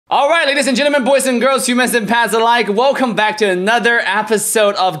All right, ladies and gentlemen, boys and girls, humans and pets alike, welcome back to another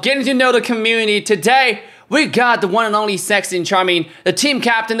episode of Getting to Know the Community. Today, we got the one and only sexy and charming, the team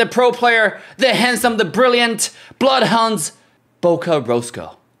captain, the pro player, the handsome, the brilliant, Bloodhounds,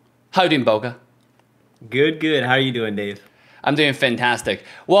 Bocarosco. How you doing, Boca? Good. How are you doing, Dave? I'm doing fantastic.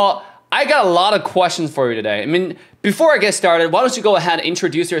 Well, I got a lot of questions for you today. I mean, before I get started, why don't you go ahead and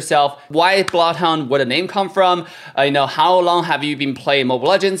introduce yourself? Why Bloodhound? Where the name come from? How long have you been playing Mobile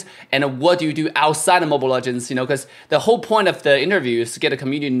Legends? And what do you do outside of Mobile Legends? Because the whole point of the interview is to get the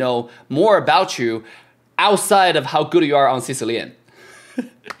community to know more about you outside of how good you are on Sicilian.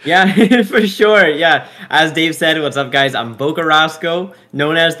 Yeah, for sure. Yeah, as Dave said, what's up, guys? I'm Bocarosco,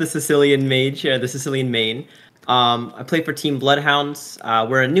 known as the Sicilian Mage, the Sicilian Main. I play for Team Bloodhounds.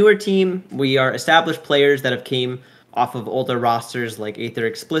 We're a newer team. We are established players that have came off of older rosters like Aether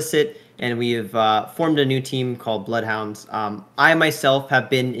Explicit, and we have formed a new team called Bloodhounds. I myself have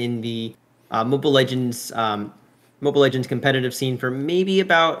been in the Mobile Legends competitive scene for maybe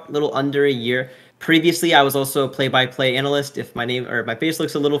about a little under a year. Previously, I was also a play-by-play analyst. If my name or my face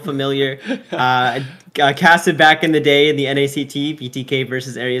looks a little familiar, I casted back in the day in the NACT BTK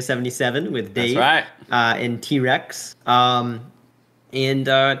versus Area 77 with Dave. That's right. And T-Rex.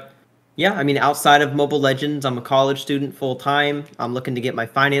 Yeah, I mean, outside of Mobile Legends, I'm a college student full-time. I'm looking to get my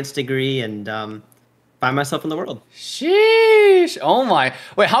finance degree and find myself in the world. Sheesh. Oh my.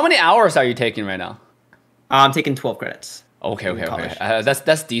 Wait, how many hours are you taking right now? I'm taking 12 credits. Okay.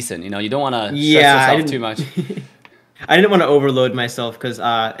 That's decent. You don't want to stress yourself too much. I didn't want to overload myself because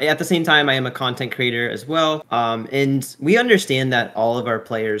at the same time I am a content creator as well. And we understand that all of our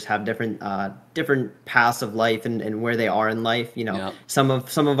players have different paths of life and where they are in life. Some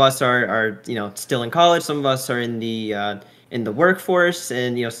of us are still in college. Some of us are in the workforce,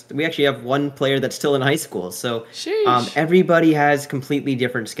 and we actually have one player that's still in high school. So everybody has completely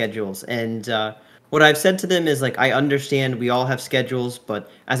different schedules, and what I've said to them is, I understand we all have schedules,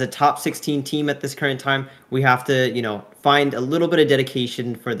 but as a top 16 team at this current time, we have to, find a little bit of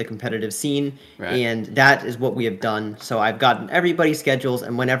dedication for the competitive scene. Right. And that is what we have done. So I've gotten everybody's schedules,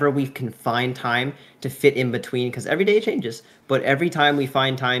 and whenever we can find time to fit in between, because every day changes, but every time we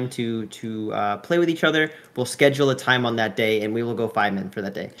find time to play with each other, we'll schedule a time on that day, and we will go 5-man for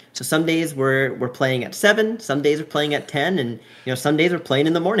that day. So some days we're playing at 7, some days we're playing at 10, and some days we're playing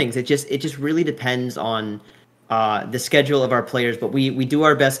in the mornings. It just really depends on the schedule of our players, but we do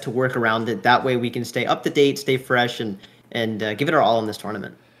our best to work around it. That way we can stay up to date, stay fresh, and give it our all in this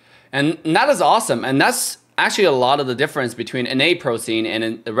tournament. And that is awesome. And that's actually a lot of the difference between NA pro scene and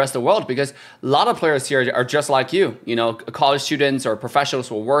in the rest of the world, because a lot of players here are just like you, college students or professionals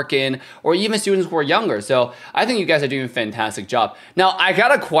who are working, or even students who are younger. So I think you guys are doing a fantastic job. Now, I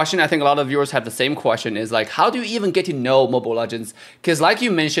got a question. I think a lot of viewers have the same question, is how do you even get to know Mobile Legends? Because like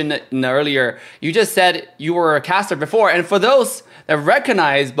you mentioned earlier, you just said you were a caster before. And for those that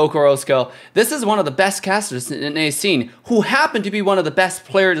recognize Bocarosco, this is one of the best casters in the scene, who happened to be one of the best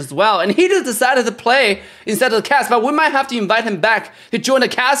players as well. And he just decided to play instead of the cast, but we might have to invite him back to join the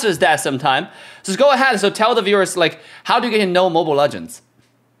casters desk sometime. So go ahead. So tell the viewers, how do you get to know Mobile Legends?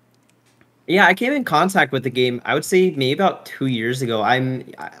 Yeah, I came in contact with the game, I would say maybe about 2 years ago. I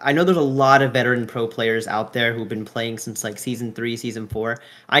know there's a lot of veteran pro players out there who've been playing since season 3, season 4.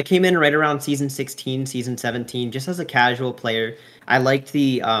 I came in right around season 16, season 17, just as a casual player. I liked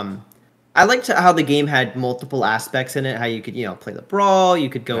how the game had multiple aspects in it, how you could, play the brawl, you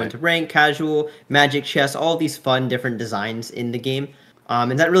could go into rank, casual, magic, chess, all these fun different designs in the game.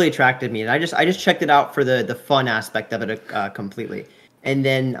 And that really attracted me. And I just checked it out for the fun aspect of it completely. And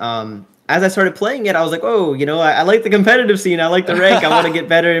then as I started playing it, I was like, oh, I like the competitive scene. I like the rank. I want to get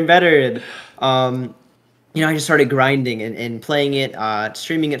better and better. And I just started grinding and playing it,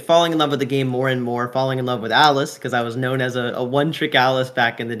 streaming it, falling in love with the game more and more, falling in love with Alice, because I was known as a one-trick Alice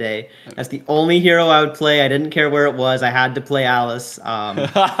back in the day. That's the only hero I would play. I didn't care where it was. I had to play Alice.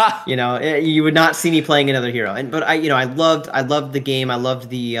 You would not see me playing another hero. But I loved the game. I loved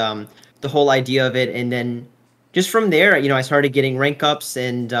the whole idea of it. And then just from there, I started getting rank ups,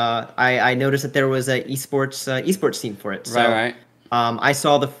 and I noticed that there was a esports scene for it. So, right. I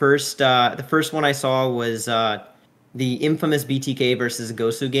saw the first one I saw was the infamous BTK versus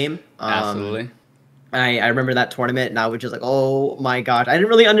Gosu game. Absolutely. I remember that tournament, and I was just like, oh my gosh! I didn't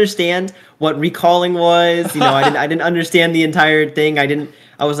really understand what recalling was. I didn't understand the entire thing.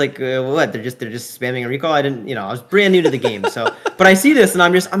 I was like, what? They're just spamming a recall. I was brand new to the game. So, but I see this, and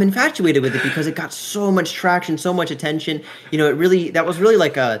I'm infatuated with it because it got so much traction, so much attention. That was really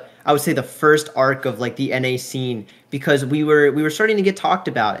I would say the first arc of the NA scene, because we were starting to get talked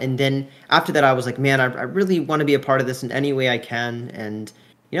about. And then after that, I was like, man, I really want to be a part of this in any way I can. And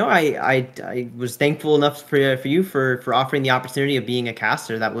I was thankful enough for you for offering the opportunity of being a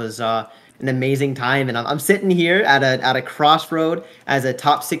caster. That was an amazing time, and I'm sitting here at a crossroad as a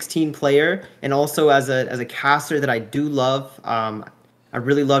top 16 player, and also as a caster that I do love. I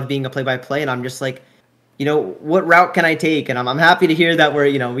really love being a play-by-play, and I'm just like, what route can I take? And I'm happy to hear that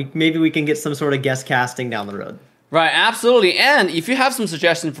maybe we can get some sort of guest casting down the road. Right, absolutely. And if you have some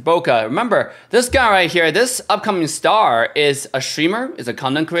suggestions for Boca, remember, this guy right here, this upcoming star is a streamer, is a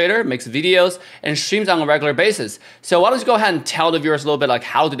content creator, makes videos, and streams on a regular basis. So why don't you go ahead and tell the viewers a little bit, like,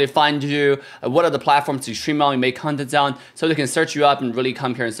 how do they find you? What are the platforms you stream on, you make content on, so they can search you up and really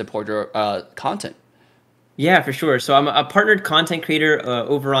come here and support your content? Yeah, for sure. So I'm a partnered content creator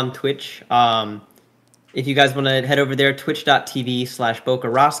over on Twitch. If you guys want to head over there,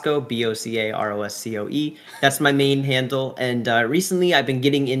 twitch.tv/Bocaroscoe, Bocaroscoe. That's my main handle. And recently I've been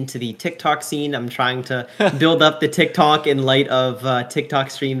getting into the TikTok scene. I'm trying to build up the TikTok in light of TikTok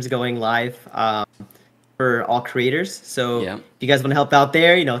streams going live for all creators. So if you guys want to help out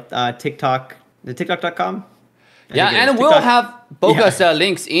there, TikTok, TikTok.com. Yeah, and we'll have Boca's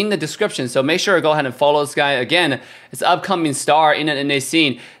links in the description, so make sure to go ahead and follow this guy. Again, it's an upcoming star in the NA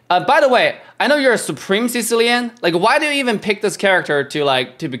scene. By the way, I know you're a Supreme Sicilian. Like, why do you even pick this character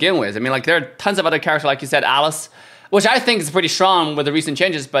to begin with? I mean, like, there are tons of other characters, like you said, Alice, which I think is pretty strong with the recent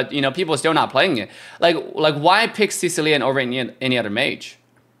changes, but, people are still not playing it. Like why pick Sicilian over any other mage?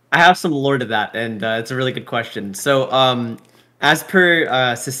 I have some lore to that, and it's a really good question. So, as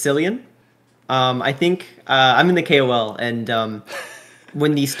per Sicilian, I think I'm in the KOL, and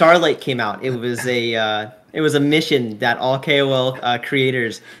when the Starlight came out, it was a mission that all KOL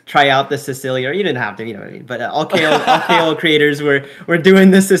creators try out the Sicilian. Or you didn't have to, you know what I mean. But all KOL creators were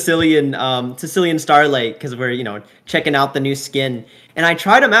doing the Sicilian Starlight because we're checking out the new skin. And I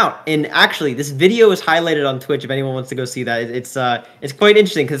tried them out, and actually, this video is highlighted on Twitch. If anyone wants to go see that, it's quite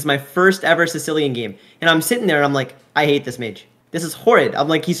interesting because it's my first ever Sicilian game, and I'm sitting there and I'm like, I hate this mage. This is horrid. I'm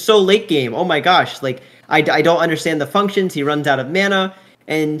like, he's so late game. Oh my gosh. Like, I don't understand the functions. He runs out of mana.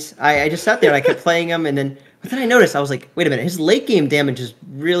 And I just sat there and I kept playing him. And then I noticed, I was like, wait a minute, his late game damage is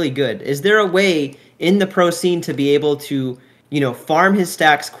really good. Is there a way in the pro scene to be able to, farm his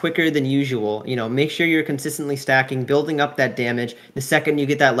stacks quicker than usual? Make sure you're consistently stacking, building up that damage. The second you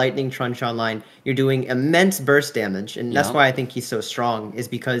get that lightning trunch online, you're doing immense burst damage. And that's why I think he's so strong, is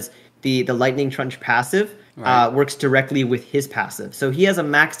because the lightning trunch passive works directly with his passive. So he has a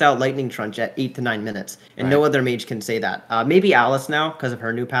maxed out lightning trunch at 8 to 9 minutes, and no other mage can say that. Maybe Alice now because of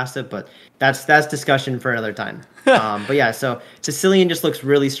her new passive, but that's discussion for another time. But yeah, so Sicilian just looks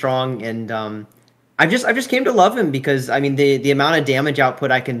really strong, and I just came to love him because I mean the amount of damage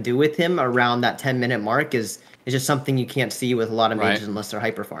output I can do with him around that 10-minute mark is just something you can't see with a lot of mages unless they're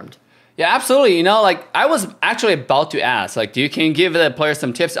hyper farmed. Yeah, absolutely. Like, I was actually about to ask, like, can you give the players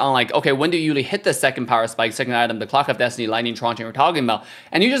some tips on, like, okay, when do you usually hit the second power spike, second item, the Clock of Destiny, Lightning Truncheon we're talking about?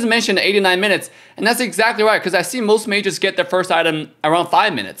 And you just mentioned 89 minutes, and that's exactly right, because I see most mages get their first item around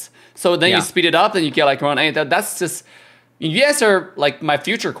 5 minutes. So then you speed it up, then you get, like, around 8. That's just... You answer, like, my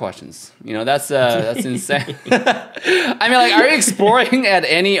future questions. That's insane. I mean, like, are you exploring at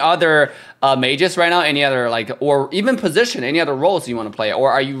any other mages right now? Any other, like, or even position, any other roles you want to play?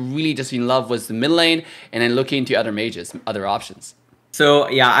 Or are you really just in love with the mid lane and then looking into other mages, other options? So,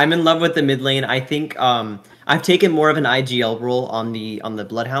 yeah, I'm in love with the mid lane. I think I've taken more of an IGL role on the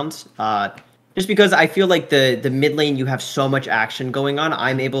Bloodhounds. Just because I feel like the mid lane, you have so much action going on.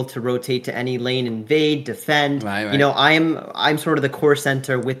 I'm able to rotate to any lane, invade, defend. Right. I'm sort of the core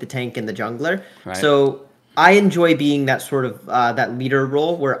center with the tank and the jungler. Right. So I enjoy being that sort of that leader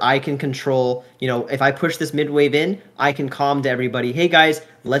role where I can control. If I push this mid wave in, I can calm to everybody. Hey guys,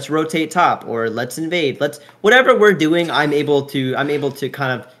 let's rotate top or let's invade. Whatever we're doing. I'm able to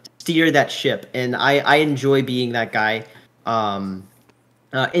kind of steer that ship, and I enjoy being that guy.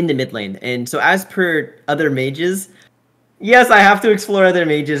 In the mid lane. And so as per other mages, yes, I have to explore other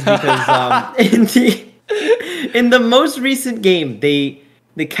mages because in the most recent game, the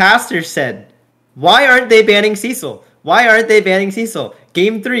caster said, why aren't they banning Cecil? Why aren't they banning Cecil?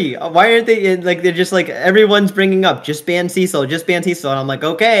 Game 3, why aren't they, they're just like, everyone's bringing up, just ban Cecil, just ban Cecil. And I'm like,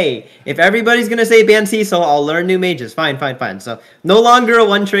 okay, if everybody's going to say ban Cecil, I'll learn new mages. Fine. So no longer a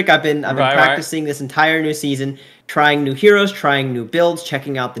one trick. I've been practicing this entire new season, trying new heroes, trying new builds,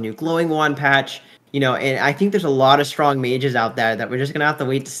 checking out the new glowing wand patch, and I think there's a lot of strong mages out there that we're just going to have to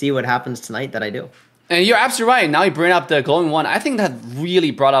wait to see what happens tonight that I do. And you're absolutely right. Now you bring up the glowing one. I think that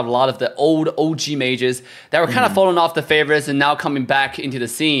really brought up a lot of the old OG mages that were kind of falling off the favorites and now coming back into the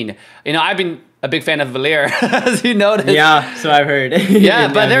scene. I've been a big fan of Valir, as you noticed. Yeah, so I've heard.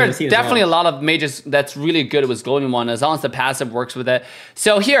 Yeah, but there are definitely a lot of mages that's really good with Golden One, as long as the passive works with it.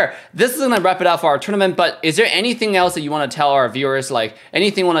 So here, this is going to wrap it up for our tournament, but is there anything else that you want to tell our viewers, like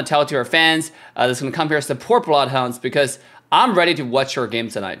anything you want to tell to our fans that's going to come here support Bloodhounds? Because I'm ready to watch your game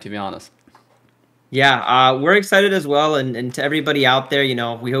tonight, to be honest. Yeah, we're excited as well, and to everybody out there, you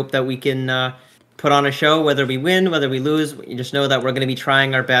know, we hope that we can put on a show, whether we win, whether we lose. You just know that we're going to be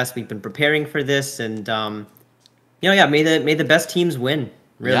trying our best. We've been preparing for this, and you know, yeah, may the best teams win.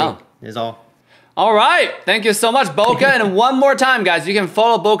 Really, is all. All right, thank you so much, Boca. And one more time, guys, you can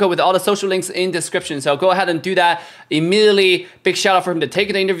follow Boca with all the social links in description. So go ahead and do that immediately. Big shout out for him to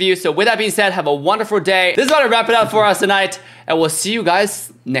take the interview. So with that being said, have a wonderful day. This is about to wrap it up for us tonight, and we'll see you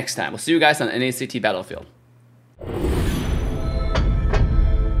guys next time. We'll see you guys on NACT Battlefield.